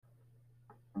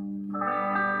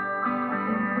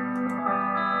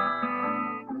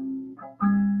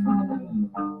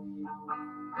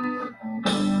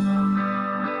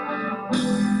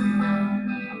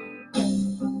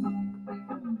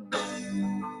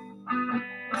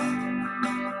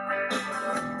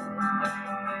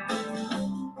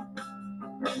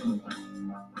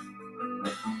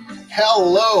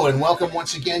Hello, and welcome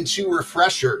once again to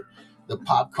Refresher, the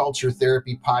pop culture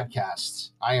therapy podcast.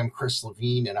 I am Chris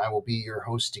Levine, and I will be your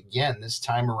host again this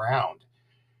time around.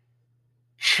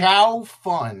 Chow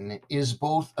fun is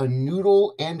both a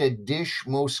noodle and a dish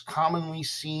most commonly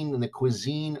seen in the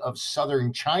cuisine of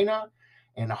southern China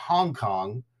and Hong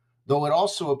Kong, though it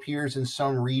also appears in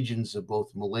some regions of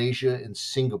both Malaysia and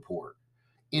Singapore.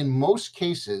 In most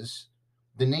cases,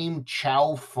 the name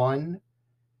chow fun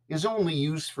is only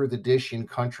used for the dish in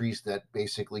countries that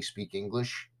basically speak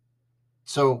English.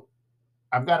 So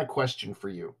I've got a question for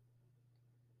you.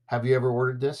 Have you ever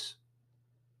ordered this?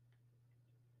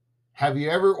 Have you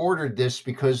ever ordered this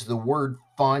because the word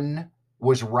fun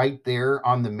was right there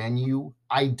on the menu,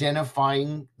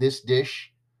 identifying this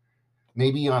dish?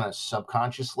 Maybe on a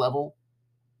subconscious level?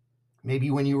 Maybe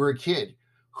when you were a kid.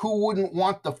 Who wouldn't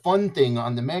want the fun thing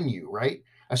on the menu, right?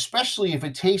 Especially if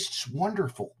it tastes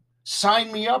wonderful.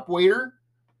 Sign me up, waiter.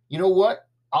 You know what?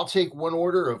 I'll take one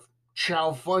order of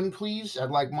chow fun, please.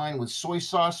 I'd like mine with soy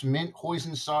sauce, mint,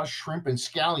 hoisin sauce, shrimp, and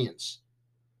scallions.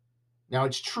 Now,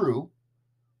 it's true.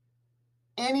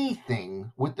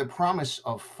 Anything with the promise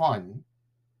of fun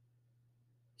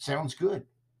sounds good.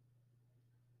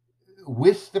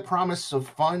 With the promise of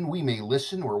fun, we may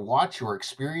listen or watch or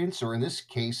experience, or in this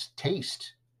case,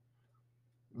 taste.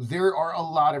 There are a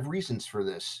lot of reasons for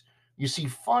this. You see,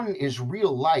 fun is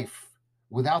real life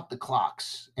without the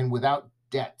clocks and without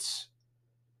debts.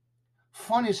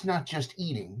 Fun is not just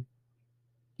eating,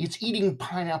 it's eating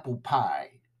pineapple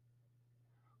pie.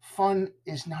 Fun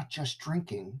is not just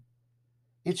drinking,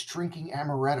 it's drinking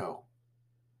amaretto.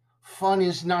 Fun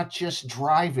is not just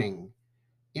driving,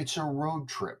 it's a road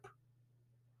trip.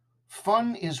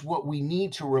 Fun is what we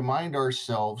need to remind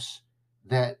ourselves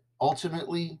that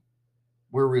ultimately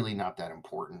we're really not that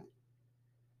important.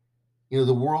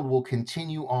 The world will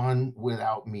continue on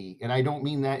without me. And I don't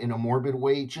mean that in a morbid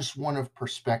way, just one of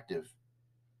perspective.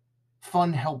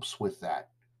 Fun helps with that.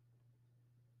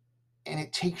 And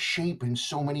it takes shape in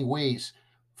so many ways.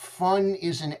 Fun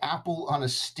is an apple on a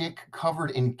stick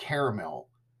covered in caramel.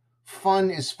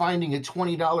 Fun is finding a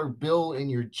 $20 bill in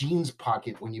your jeans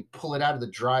pocket when you pull it out of the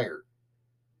dryer.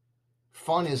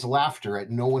 Fun is laughter at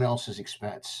no one else's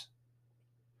expense.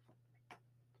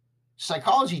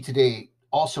 Psychology Today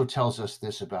also tells us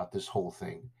this about this whole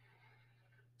thing.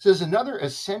 It says another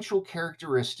essential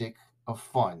characteristic of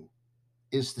fun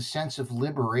is the sense of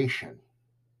liberation.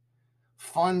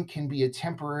 Fun can be a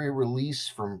temporary release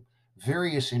from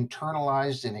various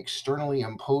internalized and externally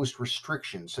imposed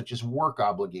restrictions, such as work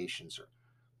obligations or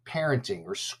parenting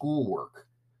or schoolwork.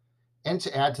 And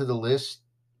to add to the list,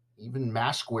 even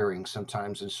mask wearing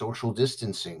sometimes and social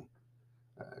distancing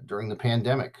during the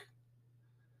pandemic.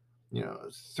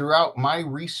 Throughout my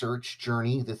research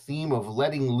journey, the theme of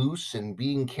letting loose and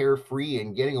being carefree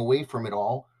and getting away from it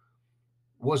all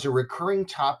was a recurring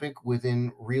topic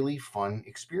within really fun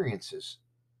experiences.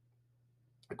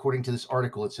 According to this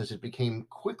article, it says it became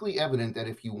quickly evident that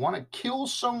if you want to kill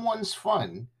someone's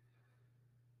fun,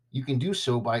 you can do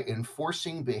so by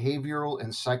enforcing behavioral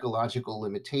and psychological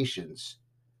limitations,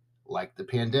 like the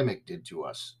pandemic did to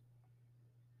us.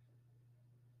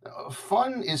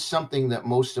 Fun is something that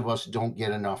most of us don't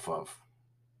get enough of.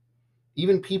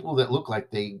 Even people that look like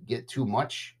they get too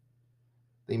much,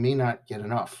 they may not get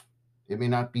enough. It may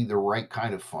not be the right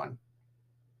kind of fun.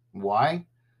 Why?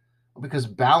 Because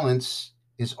balance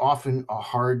is often a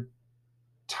hard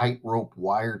tightrope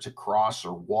wire to cross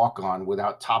or walk on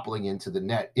without toppling into the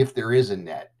net, if there is a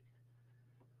net.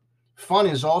 Fun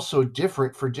is also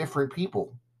different for different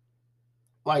people.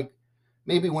 Like,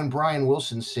 maybe when Brian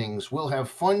Wilson sings, "We'll have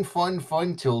fun, fun,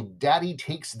 fun till daddy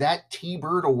takes that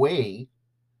T-bird away."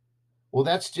 Well,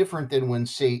 that's different than when,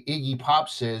 say, Iggy Pop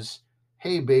says,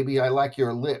 "Hey, baby, I like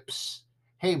your lips.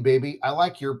 Hey, baby, I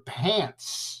like your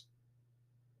pants."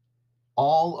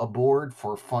 All aboard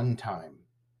for fun time.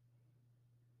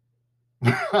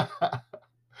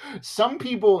 Some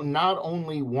people not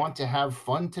only want to have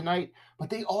fun tonight,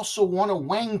 but they also want to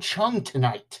Wang Chung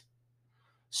tonight.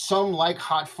 Some like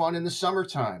hot fun in the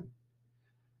summertime.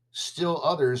 Still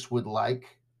others would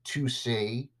like to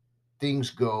say things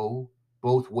go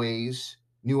both ways,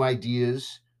 new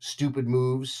ideas, stupid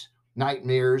moves,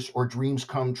 nightmares or dreams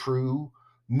come true,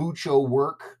 mucho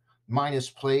work minus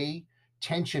play,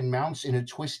 tension mounts in a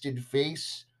twisted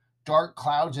face, dark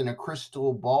clouds in a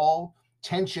crystal ball,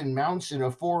 tension mounts in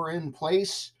a foreign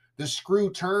place, the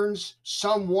screw turns,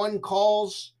 someone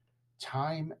calls,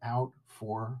 time out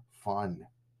for fun.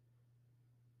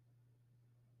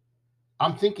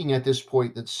 I'm thinking at this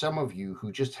point that some of you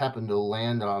who just happened to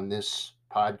land on this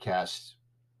podcast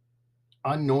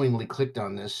unknowingly clicked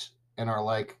on this and are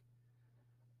like,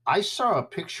 I saw a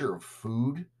picture of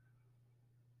food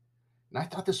and I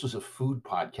thought this was a food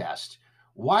podcast.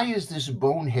 Why is this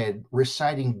bonehead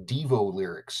reciting Devo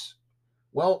lyrics?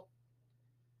 Well,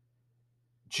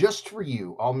 just for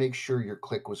you, I'll make sure your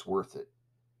click was worth it.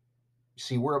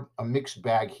 See, we're a mixed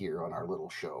bag here on our little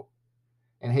show.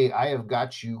 And hey, I have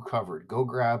got you covered. Go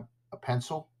grab a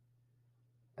pencil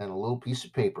and a little piece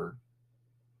of paper.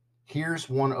 Here's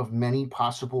one of many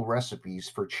possible recipes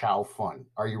for chow fun.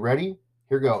 Are you ready?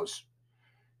 Here goes.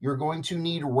 You're going to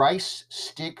need rice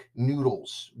stick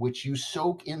noodles, which you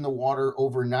soak in the water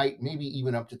overnight, maybe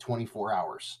even up to 24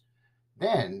 hours.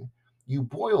 Then you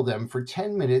boil them for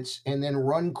 10 minutes and then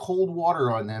run cold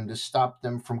water on them to stop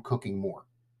them from cooking more.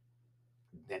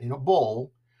 Then in a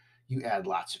bowl, you add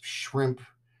lots of shrimp,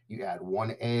 you add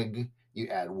one egg, you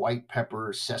add white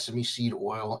pepper, sesame seed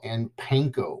oil, and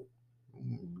panko.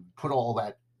 Put all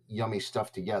that yummy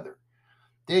stuff together.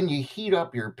 Then you heat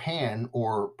up your pan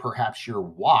or perhaps your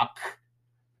wok,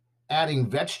 adding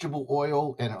vegetable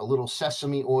oil and a little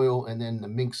sesame oil, and then the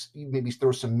mince, maybe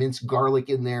throw some minced garlic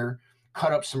in there,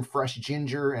 cut up some fresh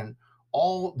ginger, and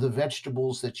all the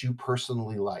vegetables that you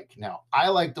personally like. Now, I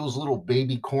like those little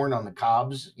baby corn on the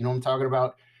cobs. You know what I'm talking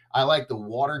about? I like the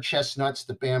water chestnuts,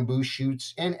 the bamboo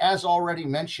shoots, and as already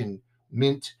mentioned,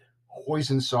 mint,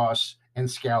 hoisin sauce, and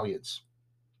scallions.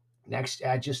 Next,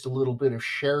 add just a little bit of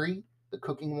sherry, the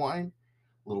cooking wine,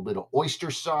 a little bit of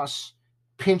oyster sauce,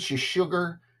 pinch of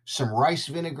sugar, some rice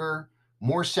vinegar,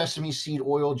 more sesame seed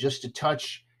oil, just a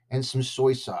touch, and some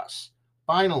soy sauce.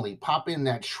 Finally, pop in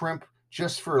that shrimp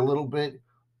just for a little bit.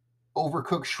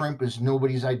 Overcooked shrimp is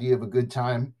nobody's idea of a good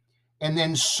time. And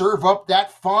then serve up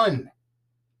that fun.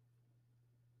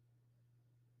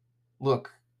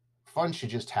 Look, fun should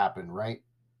just happen, right?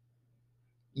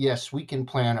 Yes, we can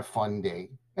plan a fun day,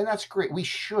 and that's great. We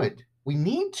should. We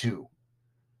need to.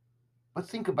 But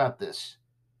think about this.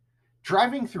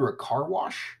 Driving through a car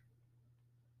wash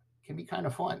can be kind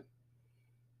of fun.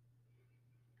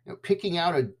 Picking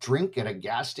out a drink at a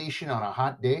gas station on a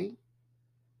hot day,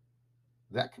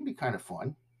 that can be kind of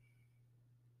fun.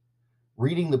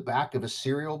 Reading the back of a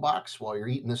cereal box while you're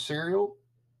eating the cereal,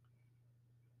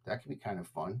 that can be kind of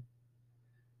fun.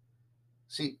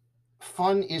 See,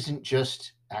 fun isn't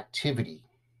just activity,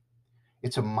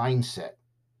 it's a mindset.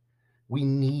 We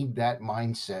need that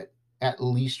mindset at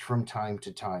least from time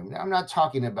to time. Now, I'm not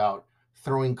talking about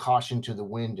throwing caution to the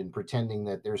wind and pretending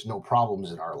that there's no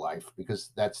problems in our life because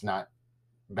that's not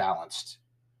balanced.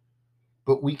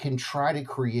 But we can try to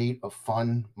create a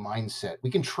fun mindset. We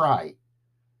can try.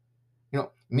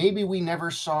 Maybe we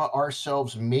never saw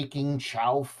ourselves making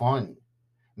chow fun.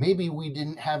 Maybe we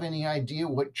didn't have any idea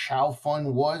what chow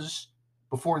fun was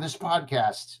before this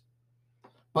podcast.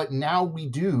 But now we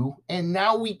do, and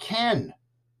now we can.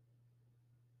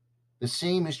 The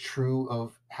same is true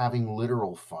of having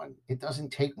literal fun. It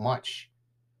doesn't take much.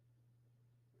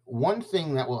 One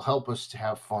thing that will help us to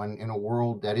have fun in a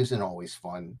world that isn't always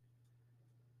fun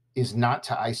is not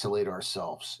to isolate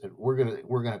ourselves. And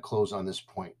we're gonna close on this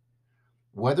point.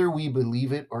 Whether we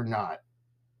believe it or not,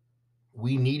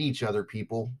 we need each other,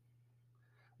 people.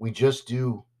 We just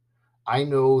do. I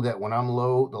know that when I'm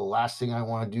low, the last thing I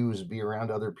want to do is be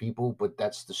around other people, but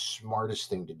that's the smartest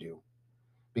thing to do.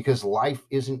 Because life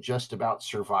isn't just about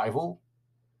survival,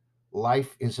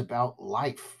 life is about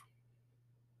life.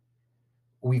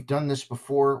 We've done this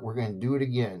before, we're going to do it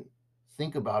again.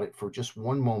 Think about it for just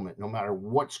one moment. No matter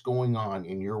what's going on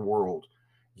in your world,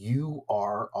 you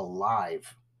are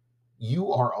alive.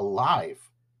 You are alive.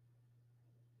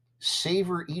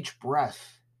 Savor each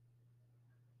breath.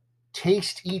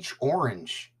 Taste each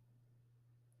orange.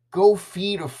 Go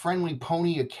feed a friendly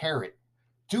pony a carrot.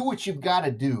 Do what you've got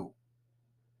to do.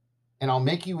 And I'll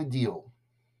make you a deal.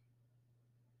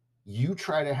 You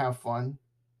try to have fun,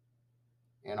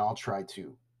 and I'll try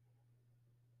to.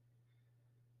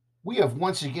 We have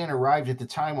once again arrived at the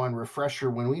time on Refresher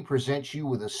when we present you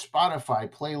with a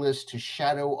Spotify playlist to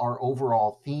shadow our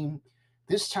overall theme.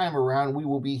 This time around, we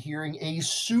will be hearing a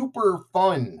super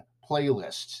fun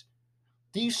playlist.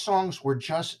 These songs were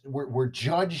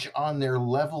judged on their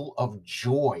level of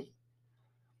joy.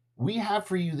 We have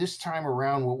for you this time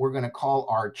around what we're going to call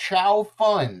our Chow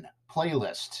Fun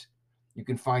playlist. You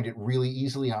can find it really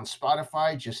easily on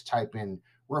Spotify. Just type in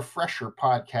Refresher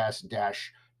Podcast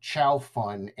dash Chow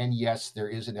Fun. And yes, there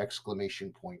is an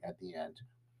exclamation point at the end.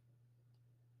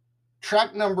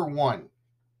 Track number 1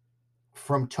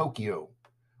 from Tokyo.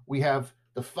 We have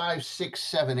the 5, 6,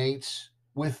 7, 8s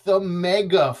with the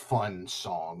mega fun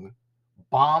song,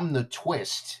 Bomb the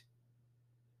Twist.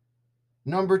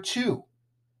 Number 2,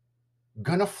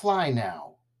 Gonna Fly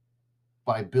Now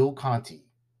by Bill Conti.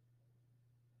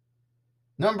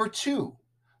 Number 2,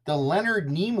 the Leonard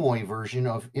Nimoy version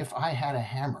of If I Had a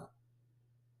Hammer.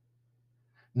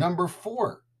 Number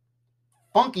 4,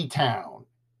 Funky Town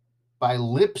by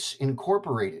Lips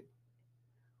Incorporated.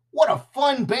 What a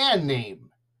fun band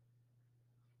name.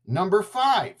 Number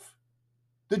 5,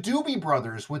 the Doobie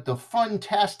Brothers with the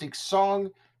fantastic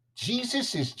song,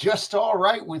 Jesus is Just All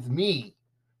Right With Me.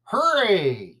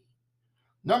 Hooray!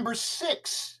 Number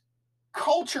 6,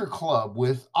 Culture Club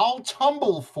with I'll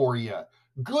Tumble For Ya.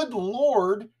 Good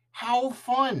Lord, how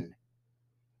fun.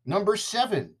 Number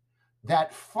 7,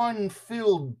 that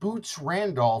fun-filled Boots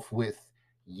Randolph with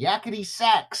Yakety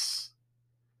Sax.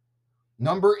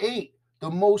 Number 8, the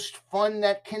most fun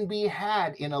that can be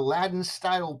had in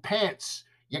Aladdin-style pants,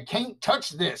 You Can't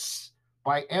Touch This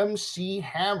by MC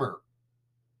Hammer.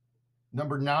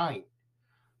 Number 9,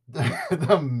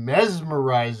 the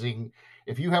mesmerizing,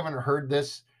 if you haven't heard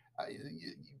this,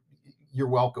 you're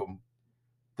welcome.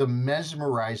 The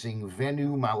mesmerizing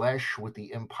Venu Malesh with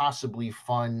the impossibly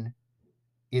fun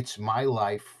It's My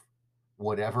Life,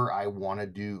 Whatever I Want to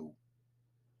Do.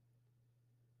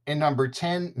 And number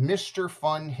 10, Mr.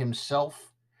 Fun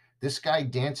himself. This guy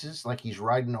dances like he's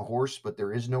riding a horse, but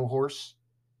there is no horse,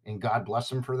 and God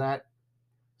bless him for that.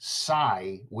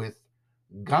 Psy with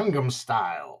Gangnam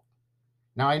Style.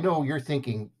 Now, I know you're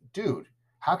thinking, dude,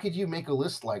 how could you make a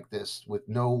list like this with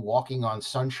no Walking on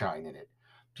Sunshine in it?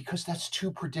 Because that's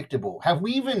too predictable. Have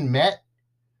we even met?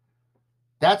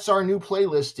 That's our new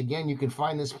playlist. Again, you can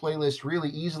find this playlist really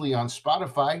easily on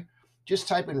Spotify. Just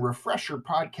type in Refresher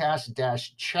Podcast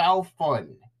Chow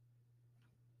Fun.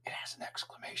 It has an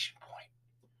exclamation point.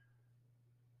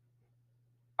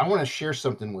 I want to share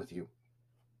something with you.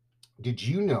 Did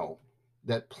you know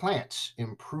that plants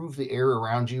improve the air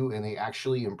around you and they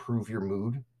actually improve your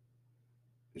mood?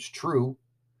 It's true.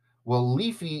 Well,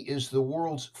 Leafy is the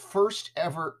world's first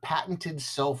ever patented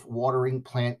self-watering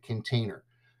plant container.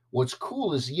 What's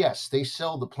cool is, yes, they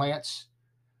sell the plants,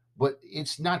 but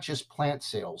it's not just plant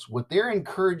sales. What they're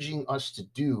encouraging us to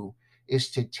do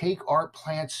is to take our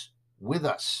plants with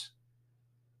us.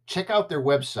 Check out their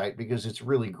website because it's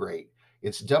really great.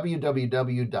 It's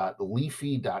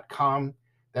www.leafy.com.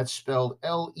 That's spelled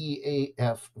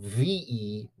Leafve.com.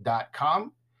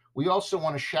 We also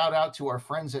want to shout out to our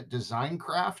friends at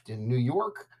Designcraft in New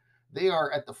York. They are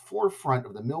at the forefront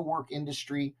of the millwork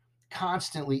industry,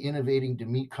 constantly innovating to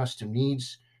meet custom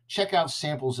needs. Check out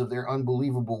samples of their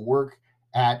unbelievable work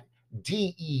at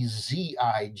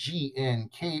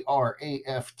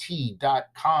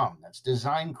Dezignkraft.com. That's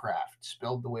Designcraft,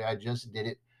 spelled the way I just did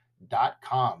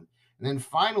it.com. And then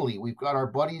finally, we've got our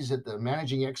buddies at the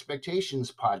Managing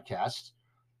Expectations podcast,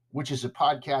 which is a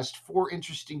podcast for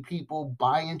interesting people,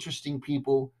 by interesting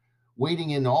people,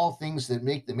 wading in all things that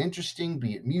make them interesting,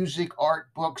 be it music,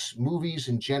 art, books, movies,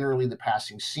 and generally the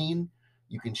passing scene.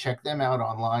 You can check them out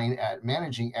online at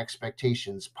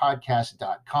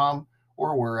managingexpectationspodcast.com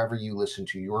or wherever you listen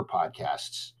to your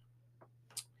podcasts.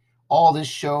 All this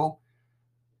show,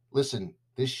 listen,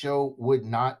 this show would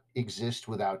not exist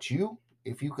without you.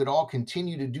 If you could all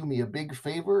continue to do me a big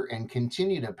favor and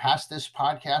continue to pass this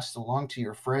podcast along to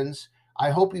your friends. I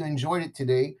hope you enjoyed it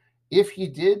today. If you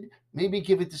did, maybe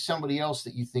give it to somebody else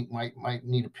that you think might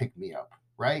need to pick me up,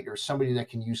 right? Or somebody that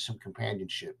can use some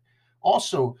companionship.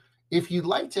 Also, if you'd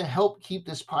like to help keep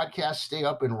this podcast stay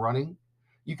up and running,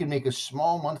 you can make a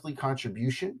small monthly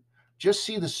contribution. Just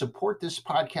see the support this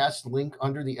podcast link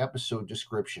under the episode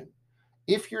description.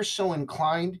 If you're so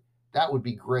inclined, that would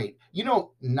be great.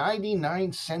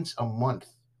 99 cents a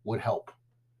month would help.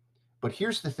 But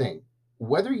here's the thing.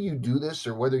 Whether you do this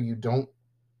or whether you don't,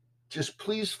 just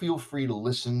please feel free to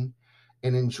listen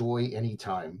and enjoy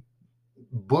anytime.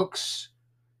 Books,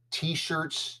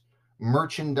 t-shirts,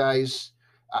 merchandise.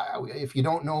 If you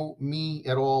don't know me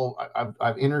at all,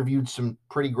 I've interviewed some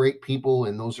pretty great people,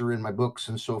 and those are in my books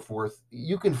and so forth.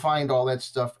 You can find all that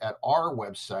stuff at our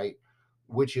website,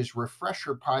 which is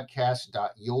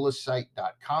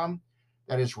refresherpodcast.yolasite.com.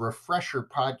 That is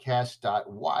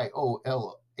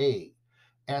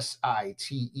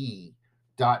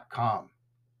refresherpodcast.yolasite.com.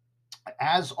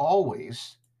 As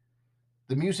always,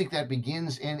 the music that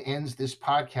begins and ends this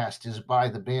podcast is by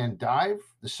the band Dive.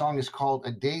 The song is called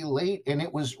A Day Late, and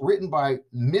it was written by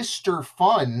Mr.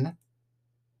 Fun,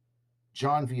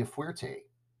 John Villafuerte.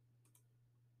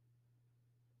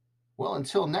 Well,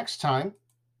 until next time,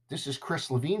 this is Chris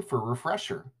Levine for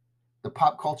Refresher, the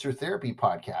Pop Culture Therapy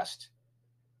Podcast.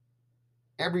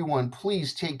 Everyone,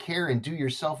 please take care and do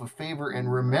yourself a favor and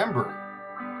remember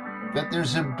that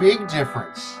there's a big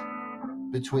difference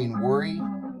between worry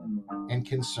and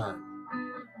concern.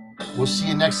 We'll see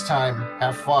you next time.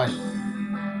 Have fun.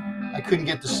 I couldn't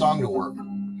get the song to work.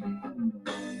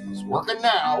 working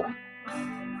now.